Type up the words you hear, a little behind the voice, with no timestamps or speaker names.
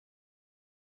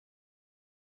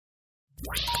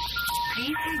Please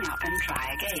hang up and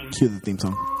try again. Cue the theme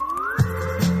song.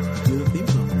 Cue the theme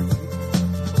song.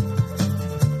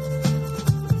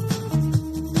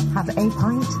 Have a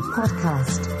Pint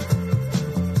Podcast.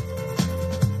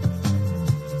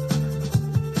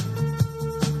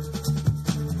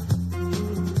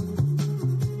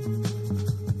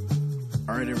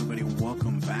 All right, everybody,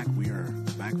 welcome back. We are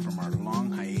back from our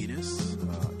long hiatus,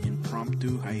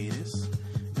 impromptu hiatus,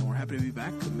 and we're happy to be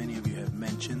back. Many of you have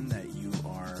mentioned that you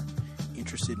are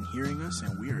interested in hearing us,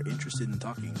 and we are interested in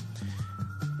talking.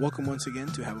 Welcome once again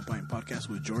to Have a Pint Podcast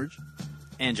with George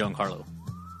and Giancarlo.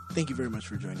 Thank you very much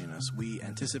for joining us. We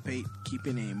anticipate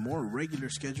keeping a more regular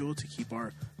schedule to keep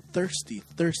our thirsty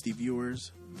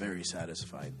viewers very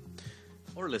satisfied.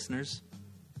 Or listeners.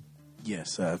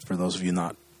 Yes, for those of you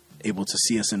not able to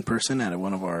see us in person at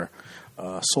one of our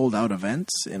sold-out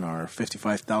events in our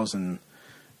 55,000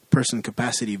 person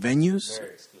capacity venues.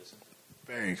 Very exclusive.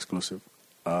 Very exclusive.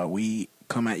 We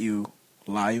come at you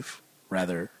live,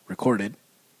 rather recorded,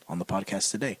 on the podcast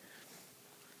today.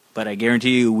 But I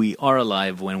guarantee you we are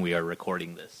alive when we are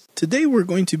recording this. Today we're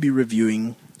going to be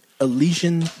reviewing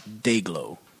Elysian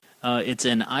Dayglow. It's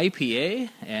an IPA,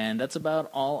 and that's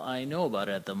about all I know about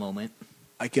it at the moment.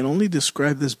 I can only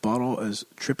describe this bottle as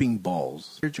tripping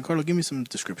balls. Here, Giancarlo, give me some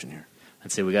description here.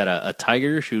 I'd say we got a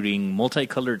tiger shooting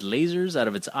multicolored lasers out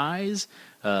of its eyes.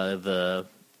 The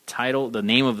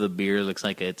name of the beer looks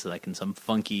like it's like in some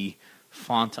funky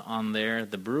font on there.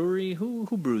 The brewery, who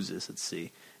brews this? Let's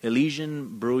see.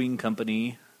 Elysian Brewing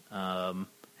Company.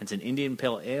 It's an Indian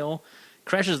Pale Ale.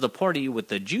 Crashes the party with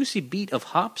the juicy beat of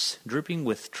hops, dripping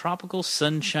with tropical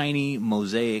sunshiny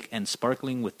mosaic and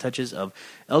sparkling with touches of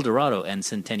Eldorado and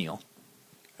Centennial.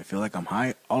 I feel like I'm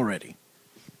high already.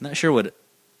 Not sure what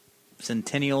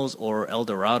Centennials or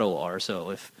Eldorado are,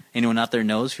 so if anyone out there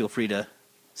knows, feel free to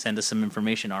send us some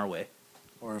information our way.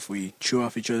 Or if we chew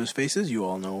off each other's faces, you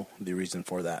all know the reason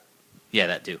for that. Yeah,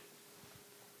 that too.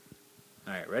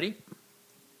 All right, ready?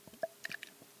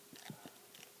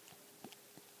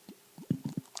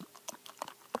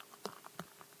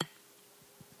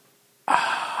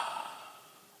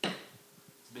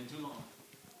 It's been too long.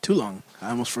 Too long. I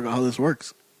almost forgot how this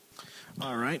works.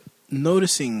 All right.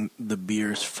 Noticing the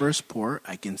beer's first pour,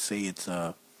 I can say it's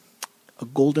a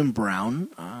golden brown.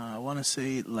 I want to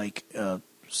say like a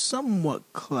somewhat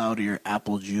cloudier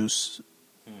apple juice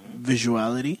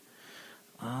visuality.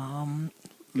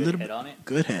 Good head on it?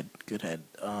 Good head.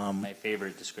 My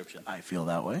favorite description. I feel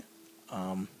that way.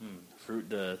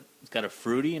 It's got a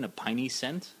fruity and a piney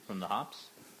scent from the hops.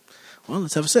 Well,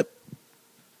 let's have a sip.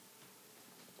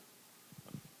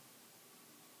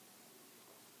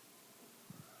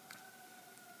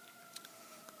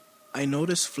 I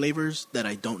notice flavors that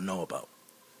I don't know about.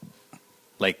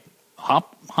 Like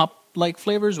hop-like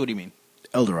flavors? What do you mean?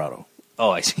 Eldorado.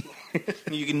 Oh, I see.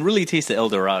 You can really taste the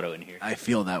Eldorado in here. I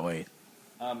feel that way.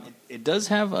 It does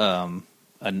have a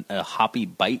hoppy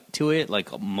bite to it,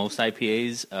 like most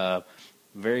IPAs.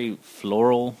 Very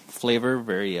floral flavor,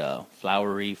 very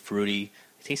flowery, fruity.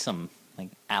 I taste some like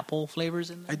apple flavors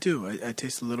in there. I do. I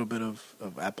taste a little bit of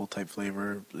apple type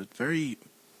flavor. It's very,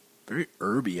 very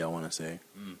herby, I want to say.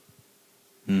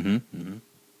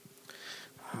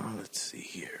 Let's see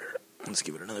here. Let's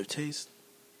give it another taste.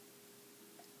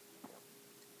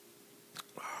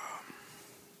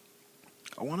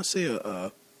 I want to say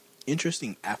a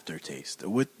interesting aftertaste.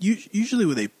 Usually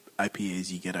with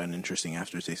IPAs you get an interesting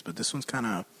aftertaste, but this one's kind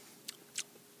of,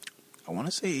 I want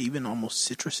to say even almost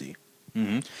citrusy.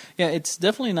 Yeah, it's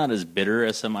definitely not as bitter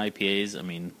as some IPAs. I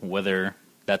mean, whether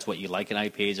that's what you like in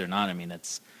IPAs or not, I mean,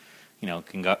 that's,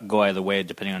 can go either way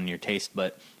depending on your taste.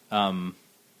 But,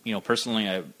 personally,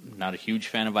 I'm not a huge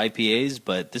fan of IPAs,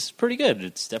 but this is pretty good.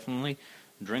 It's definitely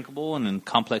drinkable and in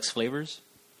complex flavors.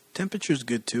 Temperature's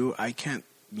good too. I can't,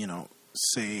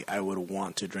 say I would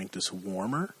want to drink this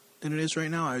warmer than it is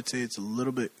right now. I would say it's a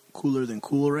little bit cooler than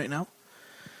cool right now,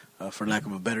 for lack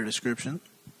of a better description.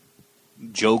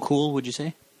 Joe Cool, would you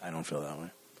say? I don't feel that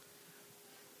way.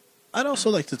 I'd also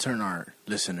like to turn our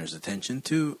listeners' attention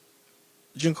to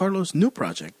Giancarlo's new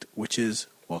project, which is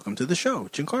Welcome to the Show.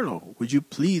 Giancarlo, would you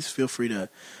please feel free to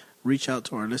reach out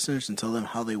to our listeners and tell them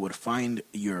how they would find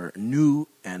your new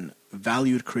and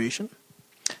valued creation?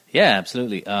 Yeah,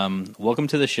 absolutely. Welcome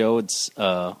to the show. It's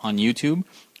on YouTube.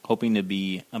 Hoping to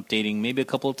be updating maybe a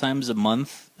couple of times a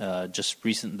month.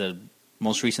 The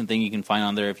most recent thing you can find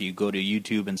on there, if you go to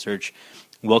YouTube and search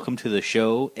Welcome to the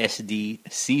Show,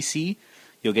 SDCC,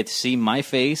 you'll get to see my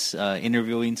face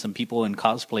interviewing some people in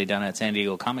cosplay down at San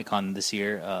Diego Comic-Con this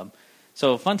year.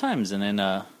 So fun times. And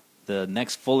then the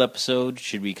next full episode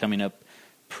should be coming up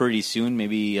pretty soon,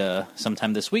 maybe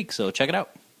sometime this week. So check it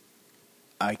out.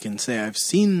 I can say I've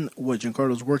seen what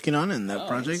Giancarlo's working on in that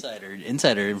project.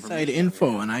 Insider Inside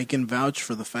info, and I can vouch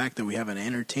for the fact that we have an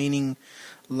entertaining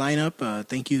lineup.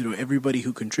 Thank you to everybody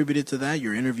who contributed to that.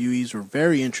 Your interviewees were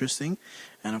very interesting,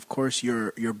 and of course,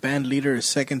 your band leader is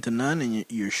second to none, and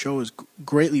your show is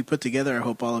greatly put together. I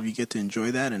hope all of you get to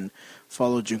enjoy that and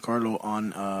follow Giancarlo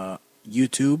on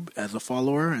YouTube as a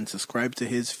follower and subscribe to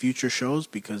his future shows,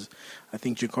 because I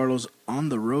think Giancarlo's on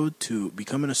the road to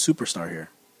becoming a superstar here.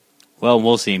 Well,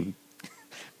 we'll see.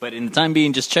 But in the time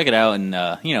being, just check it out and,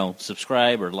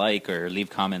 subscribe or like or leave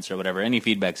comments or whatever. Any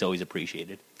feedback's always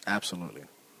appreciated. Absolutely.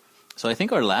 So I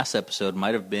think our last episode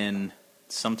might have been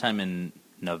sometime in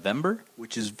November.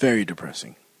 Which is very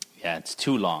depressing. Yeah, it's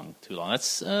too long.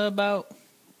 That's about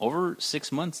over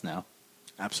 6 months now.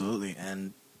 Absolutely.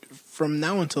 And from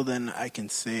now until then, I can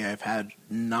say I've had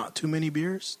not too many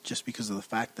beers, just because of the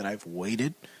fact that I've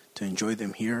waited to enjoy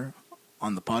them here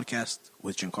on the podcast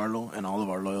with Giancarlo and all of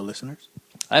our loyal listeners.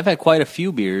 I've had quite a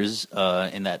few beers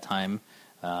in that time.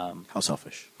 How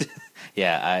selfish.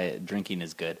 Yeah, drinking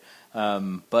is good.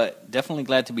 But definitely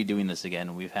glad to be doing this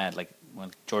again. We've had, like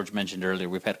George mentioned earlier,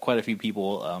 we've had quite a few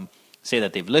people say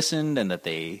that they've listened and that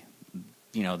they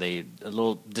a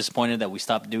little disappointed that we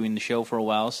stopped doing the show for a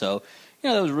while. So,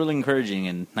 that was really encouraging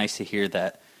and nice to hear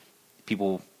that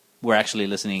people were actually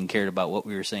listening and cared about what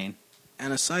we were saying.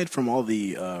 And aside from all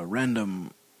the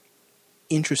random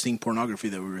interesting pornography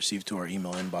that we receive to our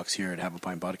email inbox here at Have a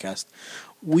Pint Podcast,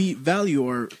 we value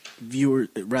our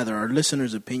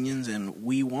listeners' opinions, and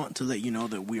we want to let you know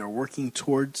that we are working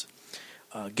towards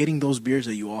getting those beers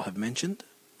that you all have mentioned.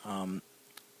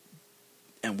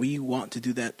 And we want to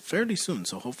do that fairly soon.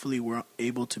 So hopefully we're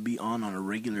able to be on a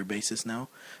regular basis now.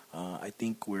 I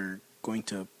think we're going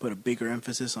to put a bigger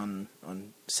emphasis on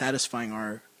satisfying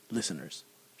our listeners.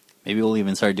 Maybe we'll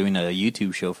even start doing a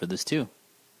YouTube show for this too.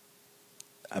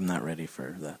 I'm not ready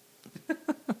for that.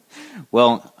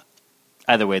 Well,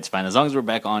 either way, it's fine. As long as we're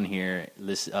back on here,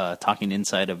 talking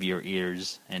inside of your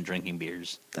ears and drinking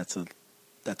beers. That's a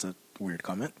weird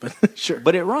comment, but sure.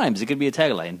 But it rhymes. It could be a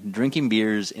tagline. Drinking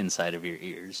beers inside of your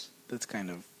ears. That's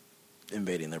kind of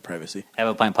invading their privacy. Have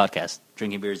a Pint Podcast.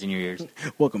 Drinking beers in your ears.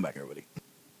 Welcome back, everybody.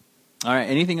 All right.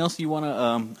 Anything else you want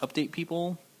to update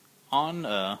people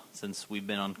on since we've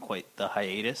been on quite the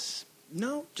hiatus?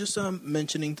 No, just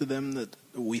mentioning to them that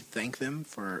we thank them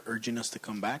for urging us to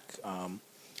come back.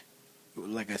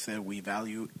 Like I said, we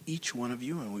value each one of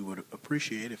you, and we would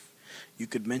appreciate if you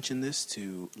could mention this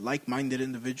to like-minded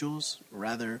individuals,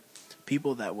 rather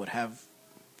people that would have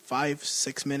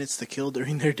 5-6 minutes to kill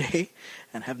during their day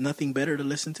and have nothing better to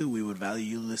listen to. We would value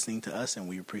you listening to us, and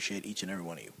we appreciate each and every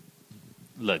one of you.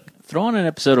 Look, throw on an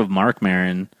episode of Mark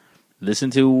Maron, listen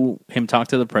to him talk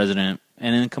to the president,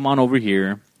 and then come on over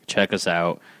here, check us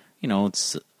out.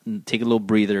 Take a little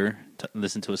breather,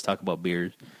 listen to us talk about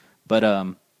beers.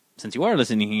 But since you are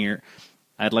listening here,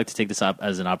 I'd like to take this up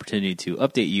as an opportunity to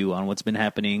update you on what's been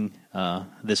happening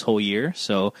this whole year.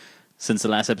 So, since the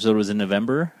last episode was in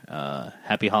November,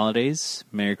 happy holidays,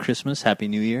 Merry Christmas, Happy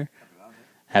New Year,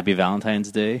 Happy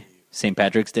Valentine's Day, St.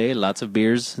 Patrick's Day, lots of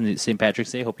beers on St.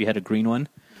 Patrick's Day. Hope you had a green one.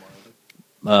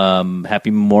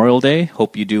 Happy Memorial Day.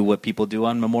 Hope you do what people do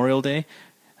on Memorial Day.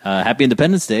 Happy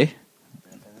Independence Day.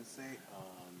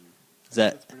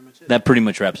 That pretty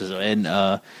much wraps us up. And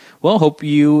hope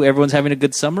everyone's having a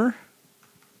good summer.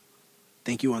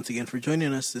 Thank you once again for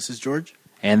joining us. This is George.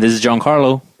 And this is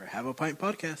Giancarlo. For Have a Pint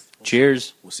Podcast.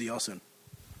 Cheers. We'll see y'all soon.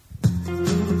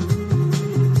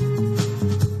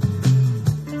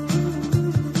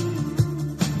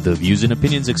 The views and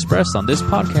opinions expressed on this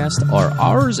podcast are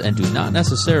ours and do not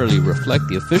necessarily reflect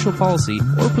the official policy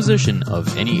or position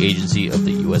of any agency of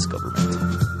the U.S. government.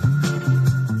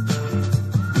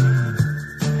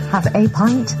 Have a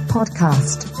Pint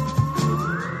Podcast.